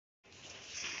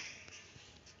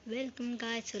Welcome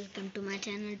guys, welcome to my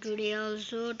channel. Today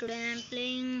I'm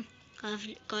playing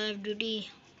Call of Duty.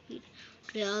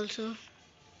 Today also,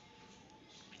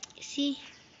 see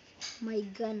my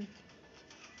gun,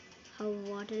 how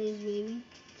water is waving.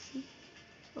 See,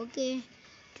 okay.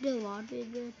 Today what we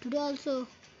do? Today also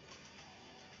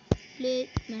play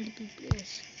multiple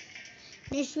players.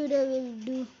 Next video we'll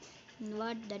do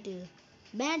what that is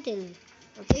battle.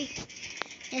 Okay.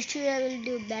 Next video we'll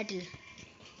do battle.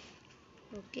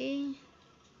 Okay.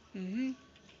 Mhm.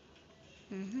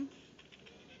 Mhm.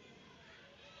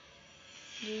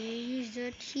 Is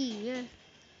that here?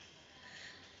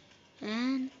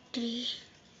 And 3,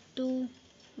 2,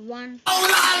 1.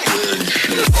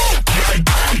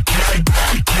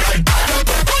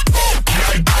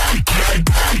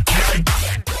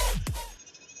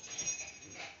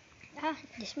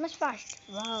 This much fast.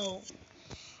 Wow,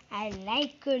 I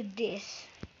like this.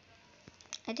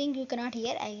 I think you cannot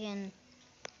hear. I can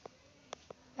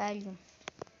volume.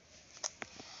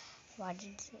 What is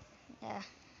it?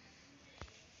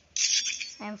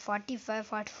 I'm 45,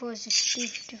 44, 60,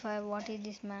 55. What is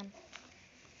this, man?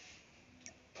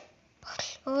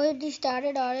 Oh, it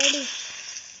started already.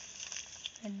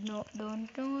 No,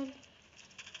 don't know.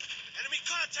 Enemy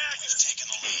contact! We've taken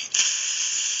the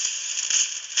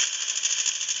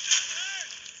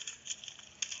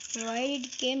lead. Why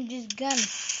did came this gun?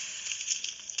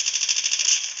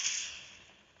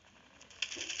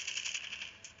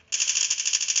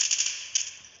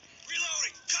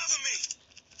 Reloading! Cover me!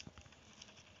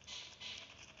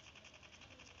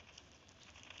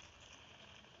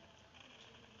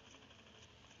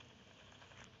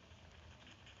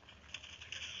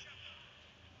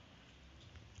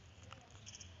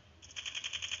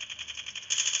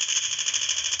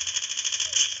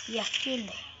 Yeah,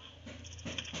 killed.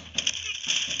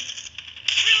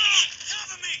 Reload!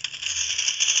 Cover me!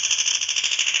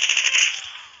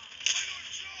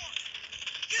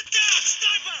 Get down,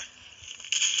 sniper!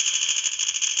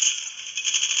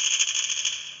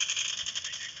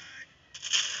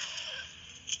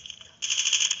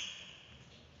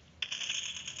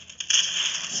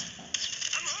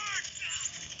 I'm hurt!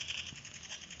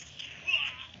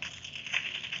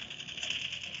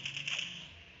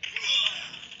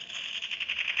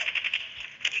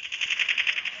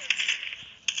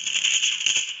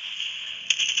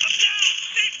 I'm down!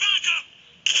 Need backup!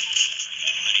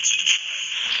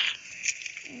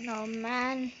 No,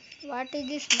 man. What is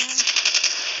this, man?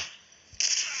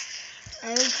 I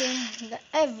will change.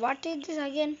 Hey, what is this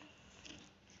again?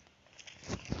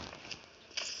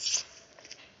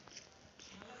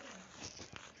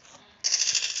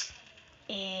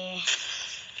 Eh.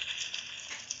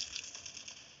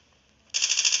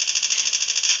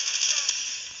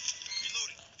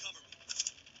 Reloading! Cover me.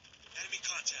 Enemy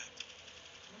contact.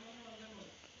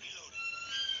 Reloading.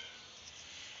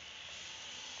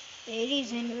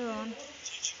 Ladies and gentlemen.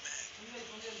 Changing mag.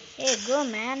 Hey, go,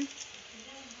 man.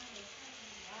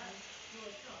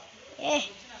 Hey,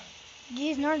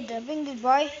 he's not jumping, this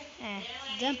boy.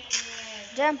 Jump,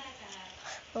 jump.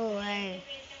 Oh, hey.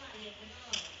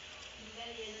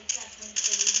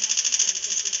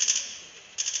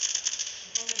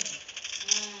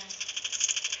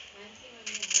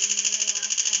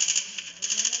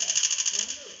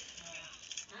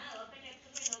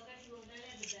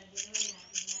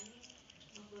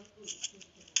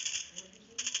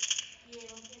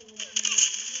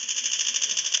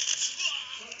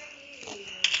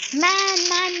 Man.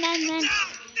 Down!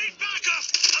 Need backup!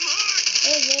 I'm hurt!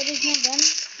 Hey, where is my gun?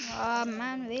 Oh,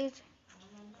 man, wait.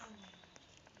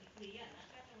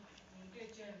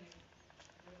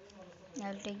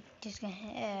 I'll take this gun.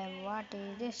 What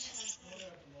is this?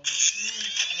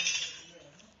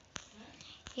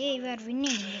 Hey, we are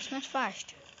winning. This much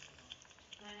fast.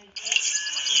 What the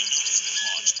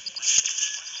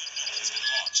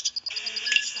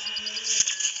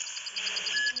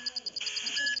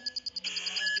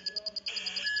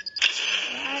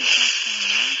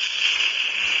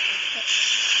fuck?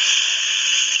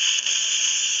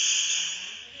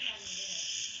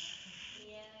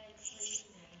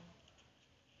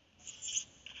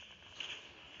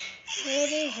 Where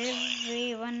is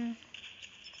everyone?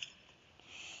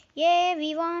 Yeah,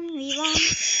 we won. Who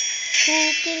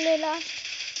killed the last?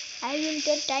 I will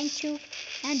tell thank you.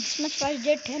 And this much fast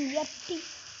jet 10. We are 50.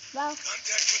 Wow.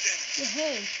 Contact with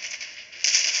enemy.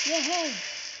 Yeah.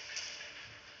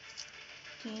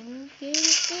 Kill.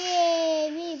 Yeah,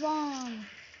 we won.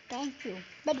 Thank you.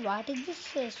 But what is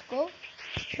this scope?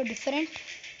 So different.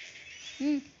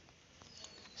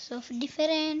 So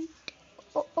different.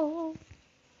 Oh.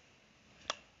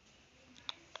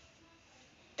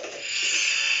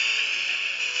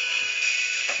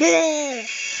 I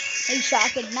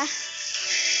shocked, na?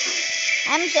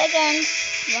 I'm second.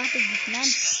 What is this, man?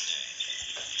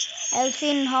 I've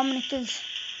seen how many kills.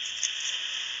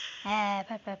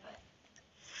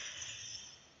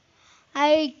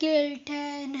 I killed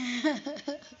 10.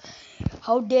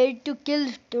 How dare to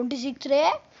kill 26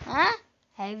 Ray? Huh?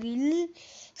 I will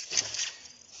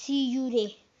see you,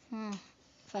 Ray.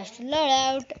 First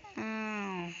loadout.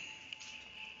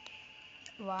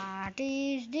 What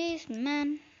is this,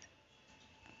 man?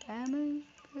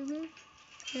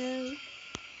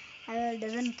 I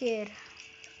doesn't care.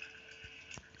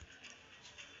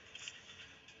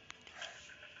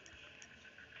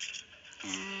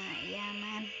 Yeah,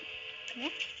 man. Yeah.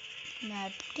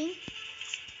 Nothing.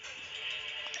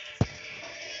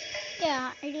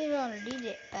 Yeah, it is already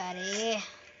there. Array.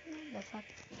 The fuck.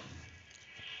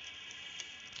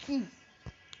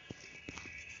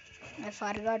 I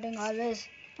forgetting always.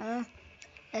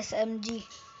 SMG.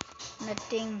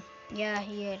 Nothing. Yeah,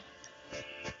 here.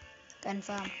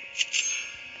 Confirm.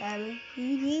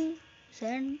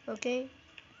 Send. Okay.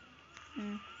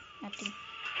 Nothing.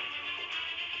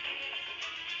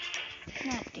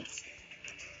 Nothing.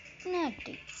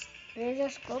 Nothing. Where's the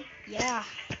scope? Yeah.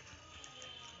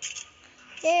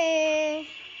 Yay.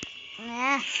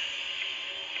 Nah.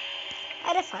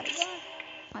 I forgot.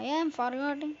 I am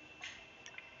forgetting.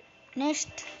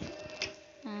 Next.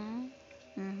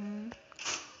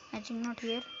 I think not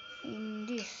here. In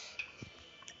this.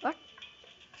 What?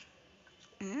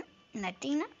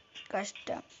 Nothing. Na?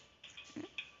 Custom.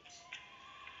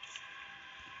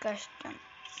 Custom.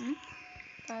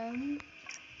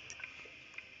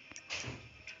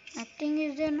 Nothing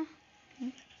is there. Na?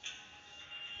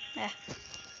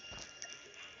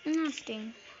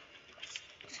 Nothing.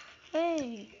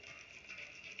 Hey.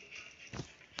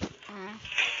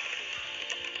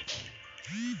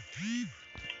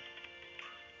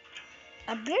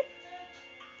 Upgrade?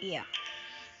 Yeah.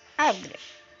 Upgrade.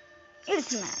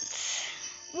 It's max.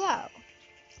 Wow.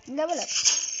 Level up.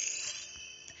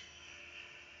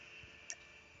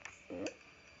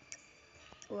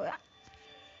 Wow.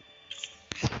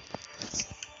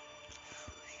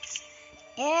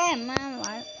 Yeah,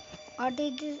 man. What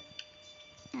is this?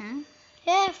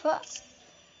 Yeah,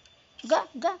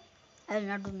 go. I will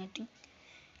not do nothing.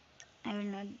 I will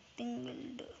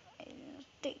nothing.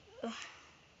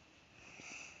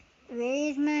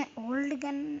 Where is my old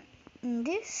gun? In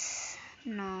this?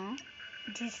 No.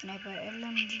 This sniper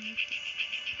LMG.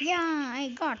 Yeah, I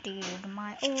got it.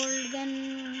 My old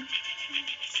gun.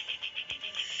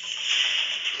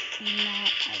 Now,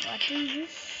 what is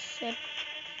this set?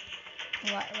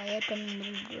 Why are coming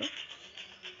middle, bro?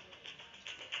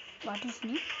 What is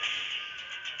new?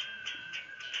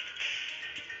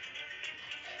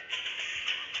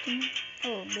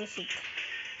 Oh, basic.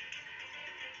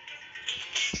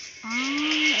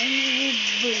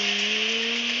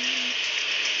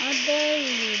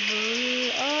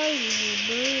 Unbelievable.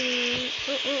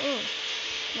 Oh.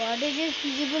 What is this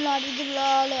visible, not visible?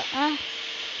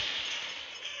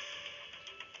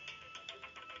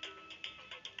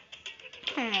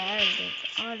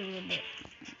 All visible.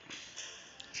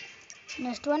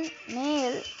 Next one,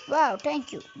 nail. Wow,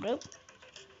 thank you, bro.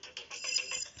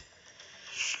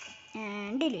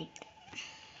 And delete.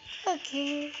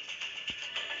 Okay.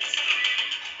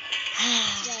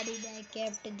 Why did I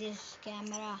kept this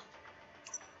camera?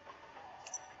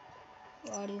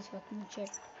 What is fucking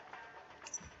shit?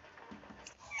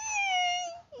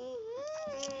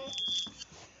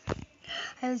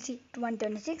 I will see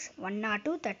 126,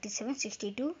 102, 37,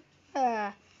 62.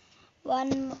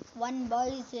 One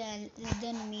boy is less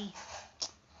than me.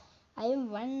 I am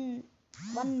one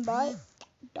boy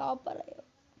topper.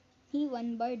 He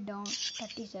one boy down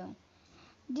 37.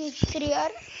 These three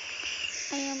are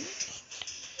I am.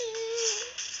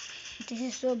 This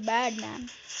is so bad, man.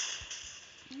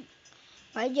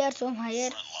 Why you are so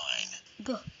higher?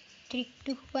 Go. 3,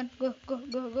 2, 1,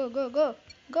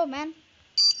 go, man.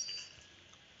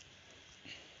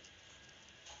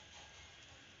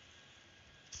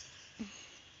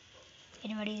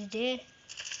 Anybody is there?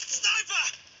 Sniper!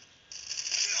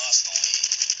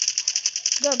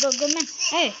 Go, man.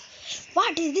 Hey,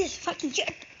 what is this fucking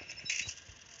shit?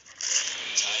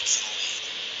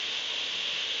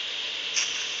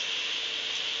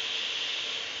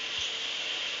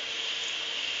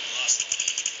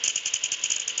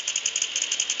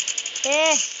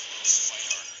 Hey.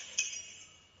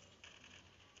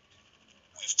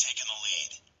 We've taken the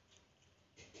lead.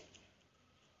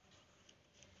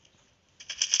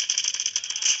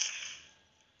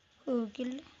 Who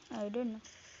killed? I don't know.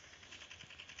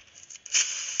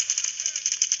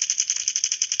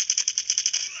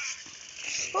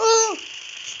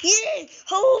 Yeah!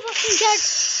 How fucking shot?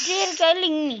 They're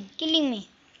killing me.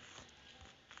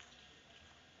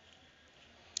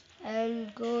 I'll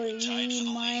go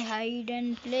in my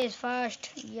hidden place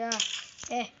fast. Yeah.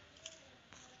 Eh.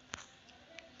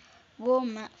 Go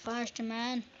fast,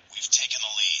 man. We've taken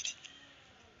the lead.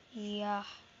 Yeah.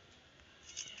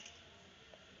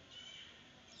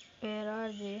 Where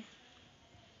are they?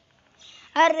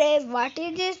 Array, what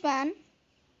is this, man?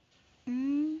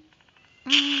 On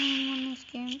this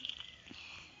game.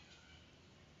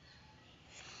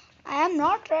 I am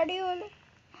not ready.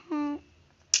 Hmm.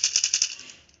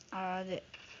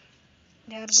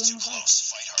 They are It's too going fast. close.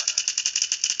 Fight harder.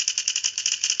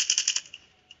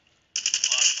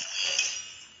 Lost the lead.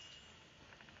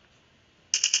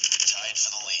 Tied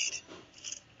for the lead.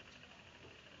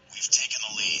 We've taken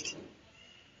the lead.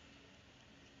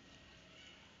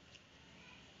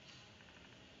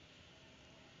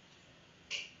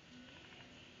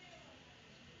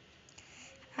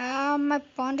 My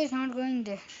pawn is not going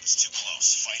there. It's too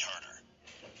close. Fight harder.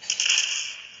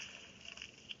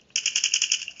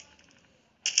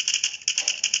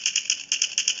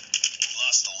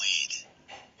 Lost the lead.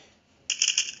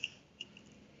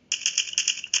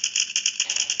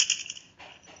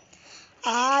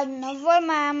 Never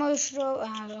my ammo is low.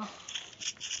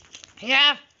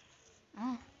 Yeah.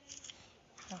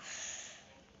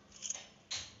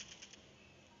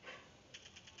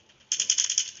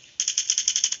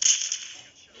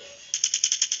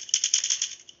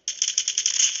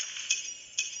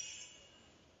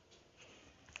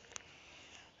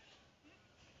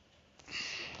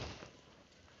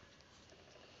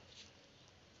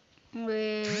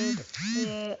 Wait,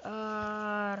 they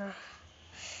are.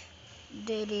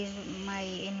 There is my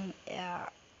enemy.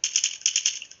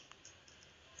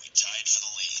 We tied for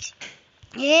the lead.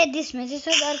 Yeah, these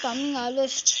messages are coming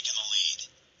always. We've taken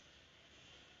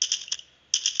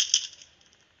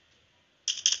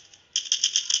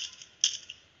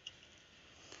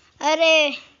the lead.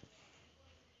 Array.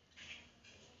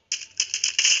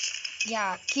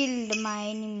 Yeah, killed my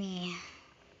enemy.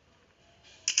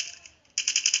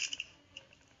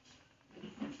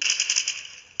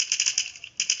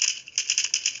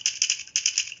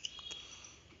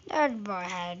 That boy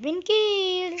has been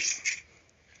killed.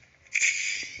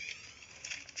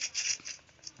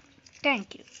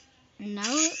 Thank you.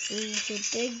 Now we should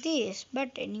take this,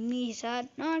 but enemies are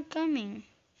not coming.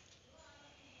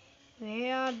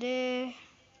 Where are they?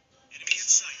 Enemy in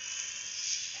sight.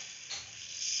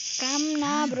 Come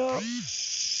now, bro.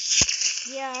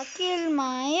 Yeah, kill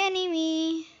my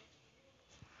enemy.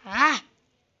 Ah!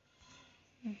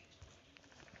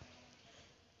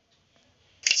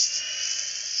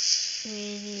 Where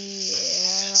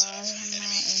Heads are up. my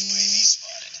Enemy UAV enemy?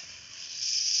 spotted.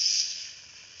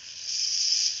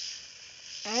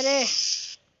 Arey!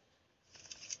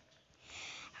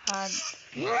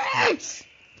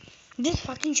 This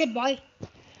fucking shit, boy.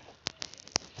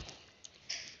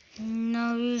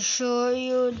 Now we show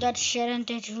you that Sharan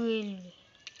will.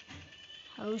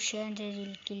 How Sharan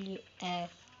will kill you.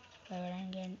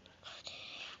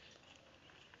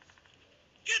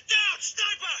 Get down,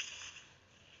 sniper!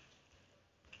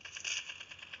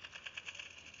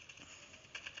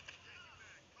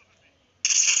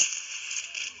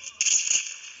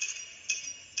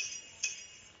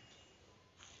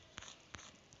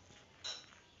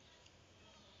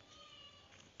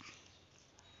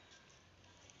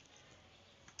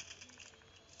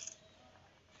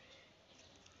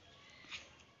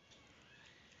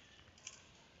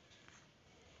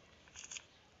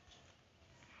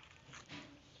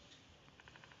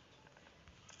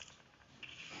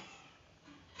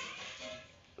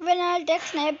 When I'll take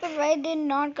sniper, why did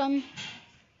not come?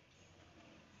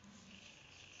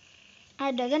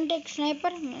 I doesn't take sniper.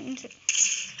 Contact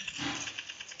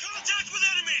with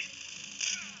enemy!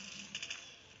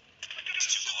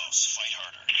 It's too close. Fight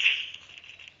harder.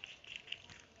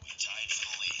 We tied for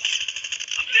the lead.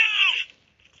 I'm down!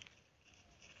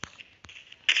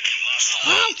 Lost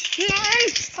the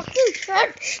lead. Fucking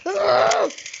shit!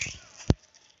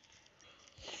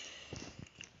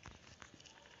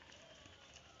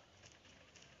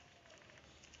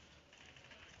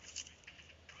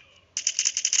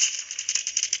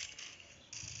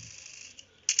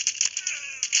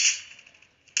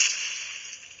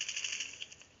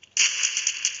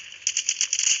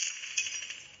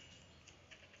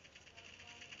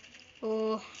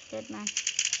 Oh, shit, man. Enemy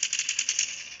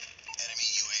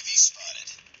UAV spotted.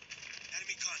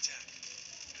 Enemy contact.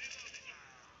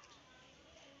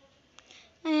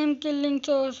 I am killing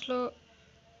so slow.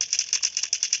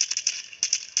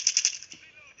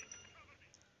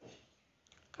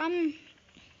 Come.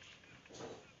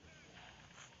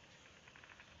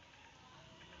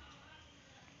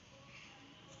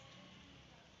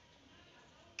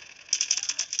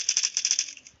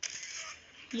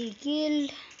 He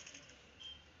killed.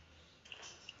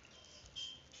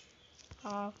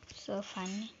 Oh, so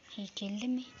funny. He killed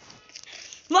me.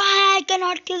 Why I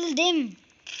cannot kill them?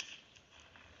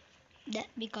 That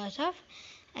because of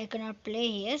I cannot play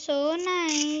here. So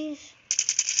nice.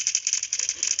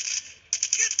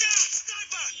 Get down,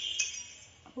 sniper!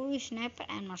 Who is sniper?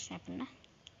 I'm not sniper, na.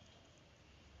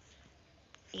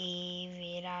 Hey,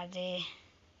 where are they?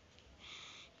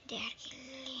 They are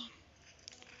killing.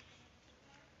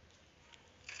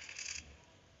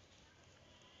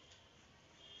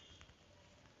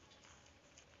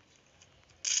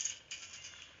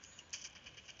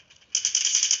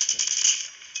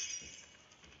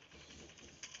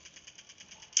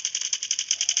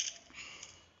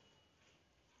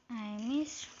 I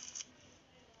missed.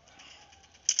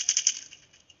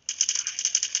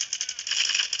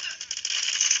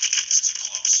 It's too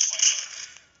close. Fight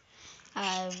harder. I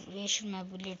wasted my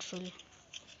bullet full. We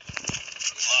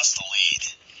lost the lead.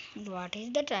 What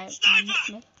is the time?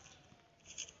 Sniper!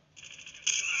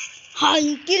 Ha!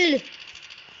 You killed.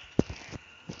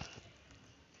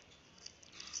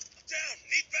 Down.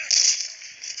 Need backup.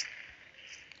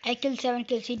 I killed 7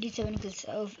 kills. He did 7 kills.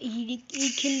 Oh, he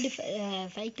killed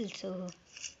 5 kills. So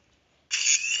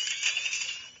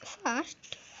fast.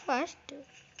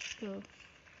 Oh.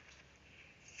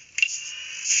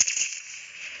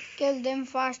 Kill them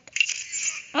fast.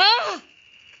 Ah!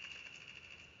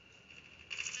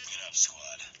 Get up,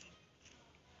 squad.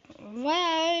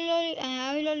 Why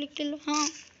I will only kill? Huh?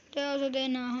 They also there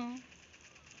now. Huh?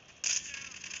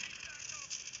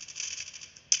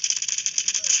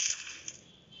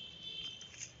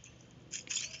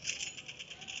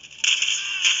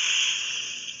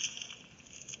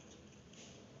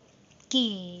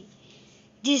 Okay.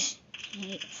 This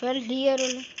fell here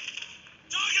only.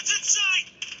 Target's in sight.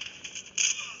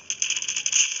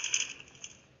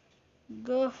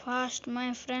 Go fast,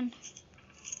 my friend.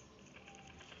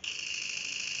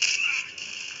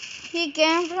 He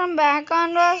came from back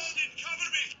on us.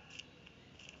 Cover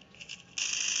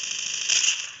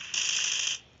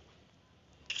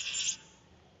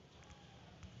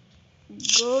me.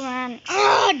 Go, man.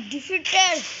 Ah,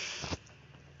 defeated.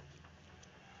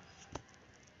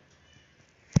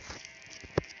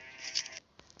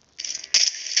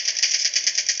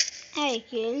 I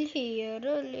killed here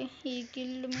only. He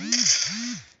killed me.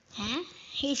 Huh?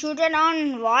 He shooted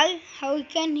on wall. How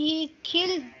can he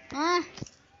kill? Huh?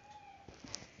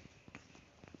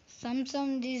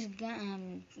 This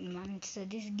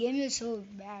this game is so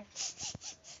bad.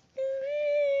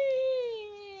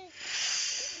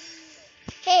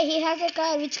 Hey, he has a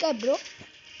car. Which car, bro?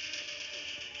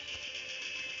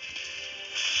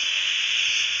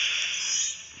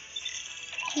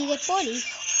 He's a police.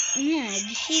 Yeah,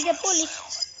 she's a police.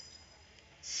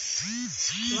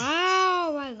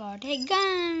 Wow, I got a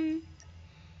gun.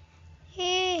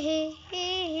 Hey.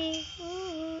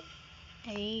 Ooh.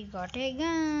 I got a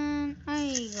gun.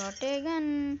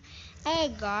 I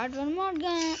got one more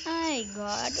gun.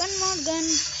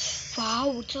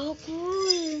 Wow, so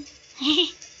cool.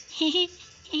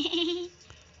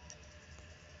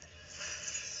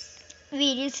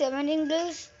 We did 17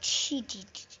 kills. Cheated.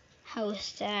 How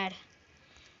sad.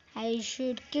 I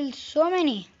should kill so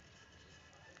many.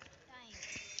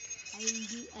 I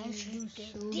should do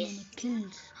so many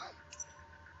kills.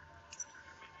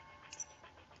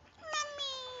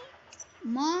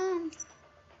 Mom,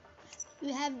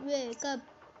 you have to wake up.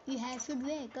 Should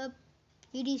wake up.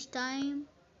 It is time.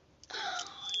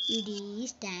 It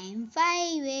is time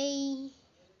 5.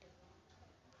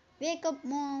 Wake up,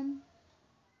 Mom.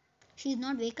 She's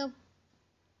not wake up.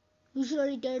 You should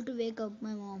already tell her to wake up,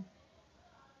 my mom.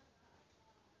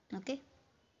 Okay?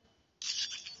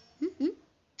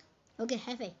 Okay,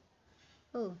 high five.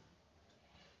 Oh,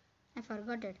 I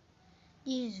forgot it.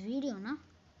 This is video, no?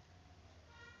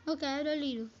 Okay, I'll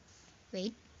only do.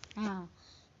 Wait.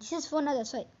 This is phone,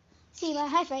 that's why. See my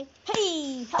high five.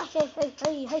 Hey! High five.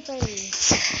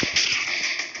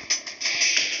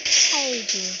 I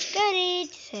choose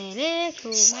courage. Select.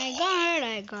 Oh my god,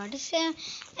 I got the same.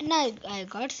 And I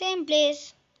got same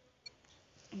place.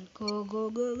 Go,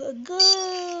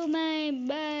 my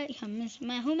bye. I miss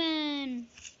my human.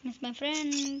 Miss my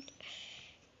friend.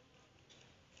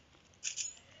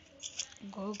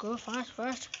 Go,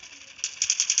 fast.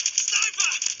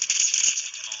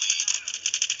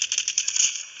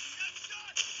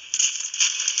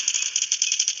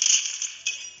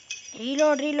 Sniper!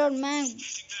 Reload,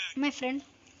 my friend.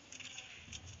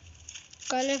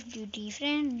 Call of Duty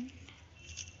friend.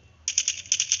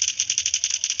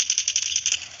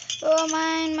 Oh,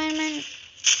 mine.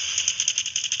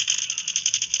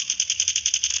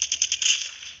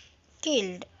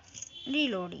 Killed.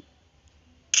 Reloading.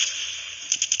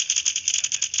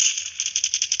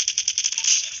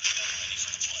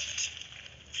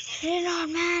 Reload,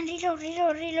 man.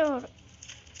 Reload.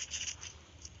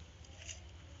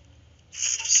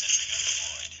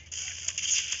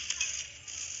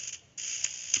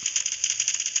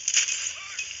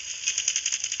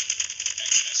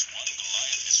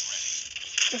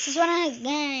 This is what I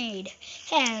guide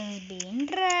has been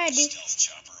ready. Stealth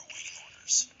chopper awaiting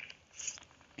orders.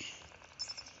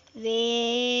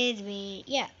 Wait.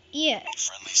 Yeah.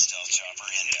 Friendly stealth chopper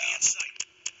inbound.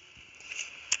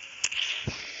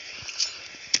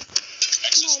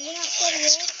 My helicopter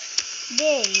here.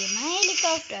 There is my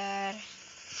helicopter.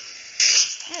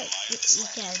 Oh, it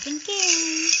has been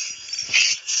killed.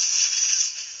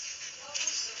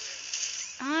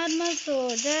 Armor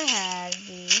soldier has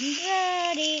been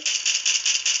ready.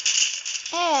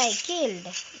 Hey, killed.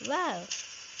 Wow.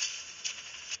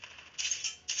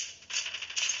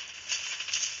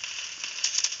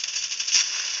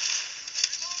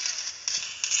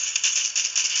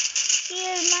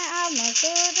 Kill my armor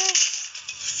soldier.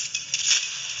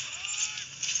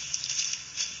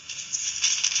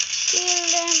 Kill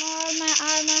them all, my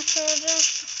armor soldiers.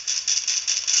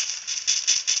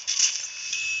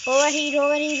 Overheat.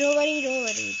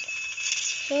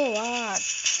 So what?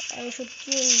 I should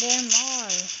kill them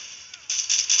all.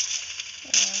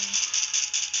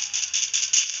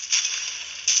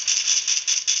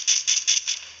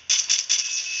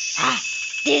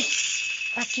 This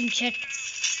fucking shit.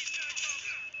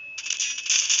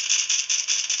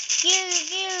 Kill.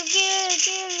 Yeah,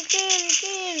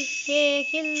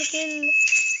 kill.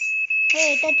 Hey,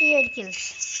 38 kills.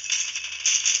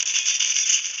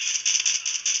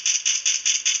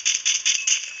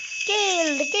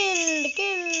 Killed.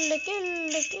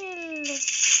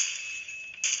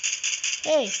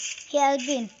 Hey, he has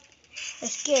been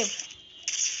escaped.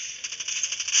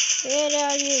 Where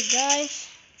are you guys?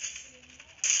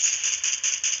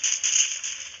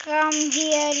 Come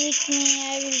here with me,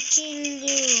 I will kill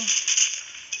you.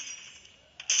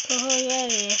 Oh yeah,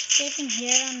 we're escaping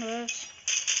here onwards.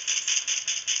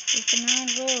 We cannot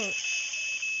go.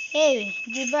 Hey,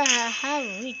 Jiba, have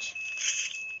which?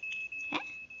 Huh?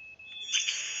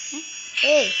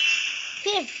 Hey,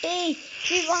 50!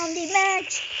 We won the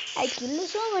match! I killed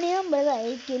so many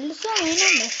numbers. Kill.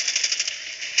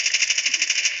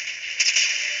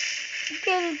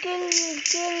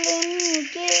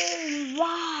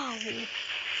 Wow!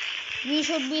 We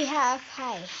should be half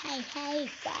high.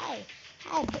 High.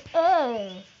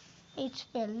 Oh! It's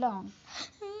fell down.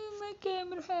 My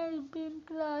camera has been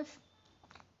crashed.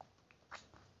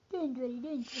 Don't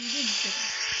worry.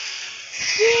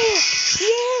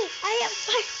 Yeah! I am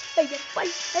fine.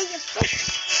 Nice work.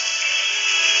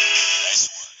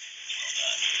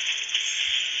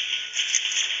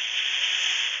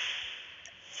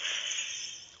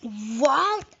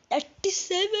 Wow!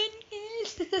 37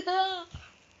 is.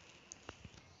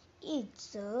 It's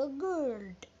so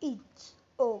good.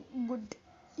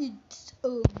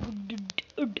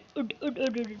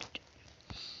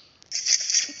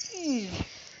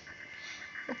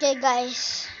 Okay,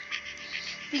 guys.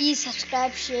 Please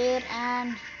subscribe, share,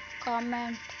 and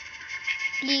comment.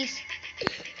 Please.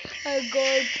 I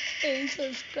got a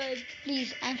subscribe.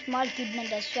 Please, I'm small kidman,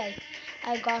 that's why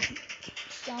I got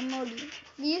somebody.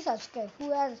 Please subscribe.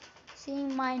 Who has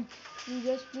seen my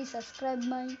videos? Please subscribe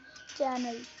my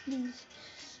channel. Please.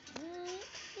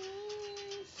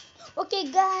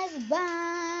 Okay, guys.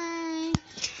 Bye.